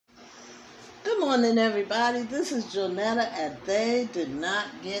morning, everybody. This is Jonetta, and they did not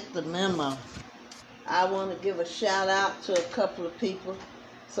get the memo. I want to give a shout out to a couple of people.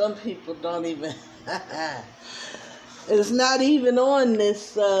 Some people don't even. It's not even on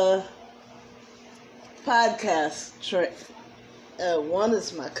this podcast trick. One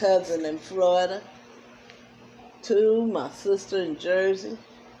is my cousin in Florida. 2, my sister in Jersey.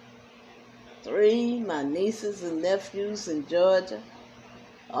 3, my nieces and nephews in Georgia.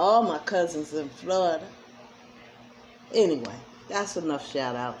 All my cousins in Florida. Anyway, that's enough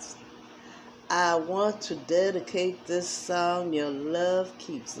shout outs. I want to dedicate this song, Your Love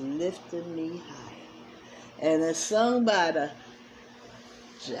Keeps Lifting Me Higher. And it's sung by the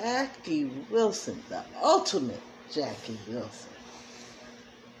Jackie Wilson, the ultimate Jackie Wilson.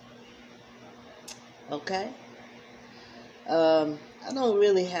 Okay? I don't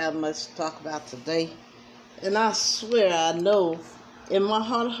really have much to talk about today. And I swear I know in my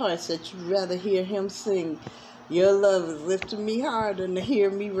heart of hearts that you'd rather hear him sing Your Love is Lifting Me Higher than to hear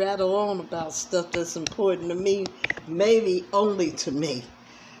me rattle on about stuff that's important to me, maybe only to me.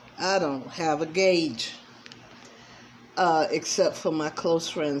 I don't have a gauge, except for my close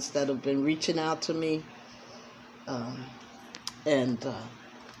friends that have been reaching out to me and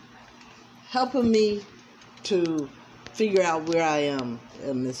helping me to figure out where I am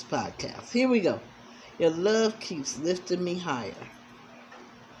in this podcast. Here we go. Your love keeps lifting me higher.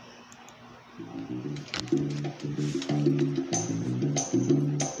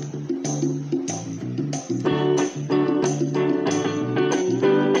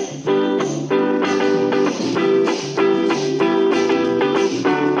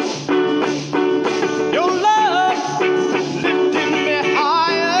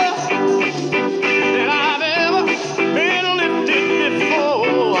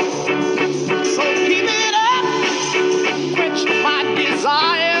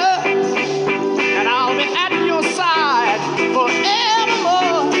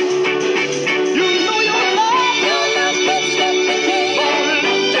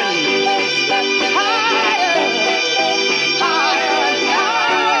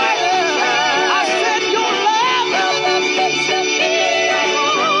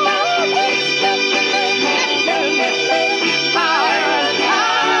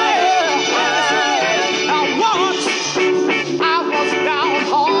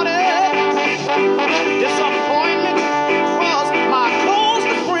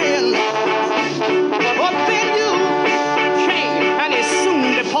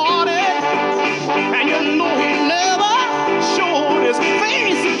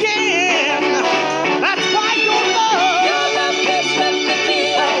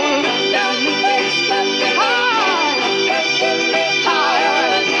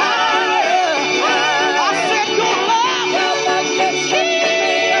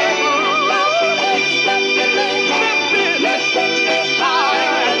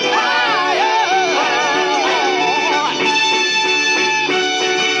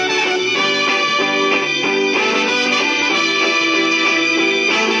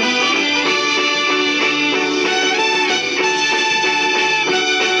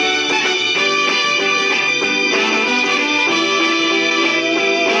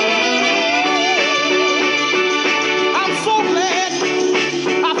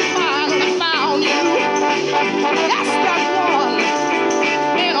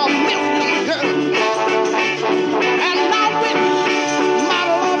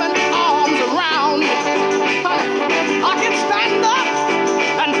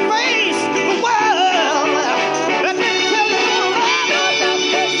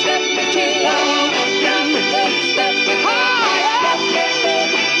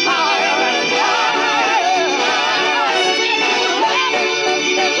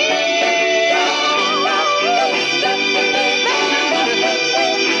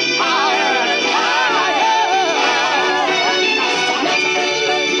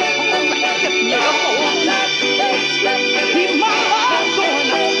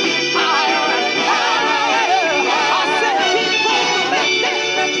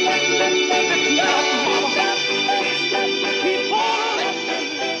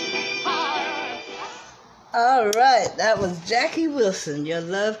 All right, that was Jackie Wilson. Your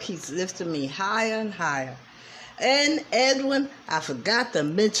love keeps lifting me higher and higher. And Edwin, I forgot to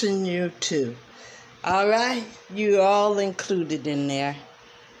mention you too. All right, you're all included in there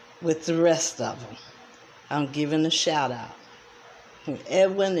with the rest of them. I'm giving a shout out from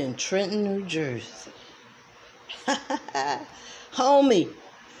Edwin in Trenton, New Jersey. Homie,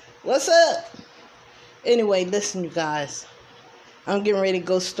 what's up? Anyway, listen, you guys. I'm getting ready to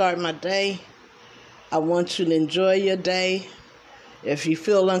go start my day. I want you to enjoy your day. If you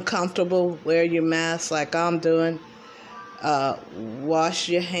feel uncomfortable, wear your mask like I'm doing. Wash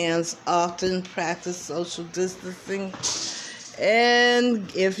your hands often. Practice social distancing.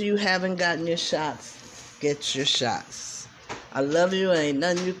 And if you haven't gotten your shots, get your shots. I love you. Ain't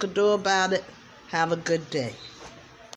nothing you can do about it. Have a good day.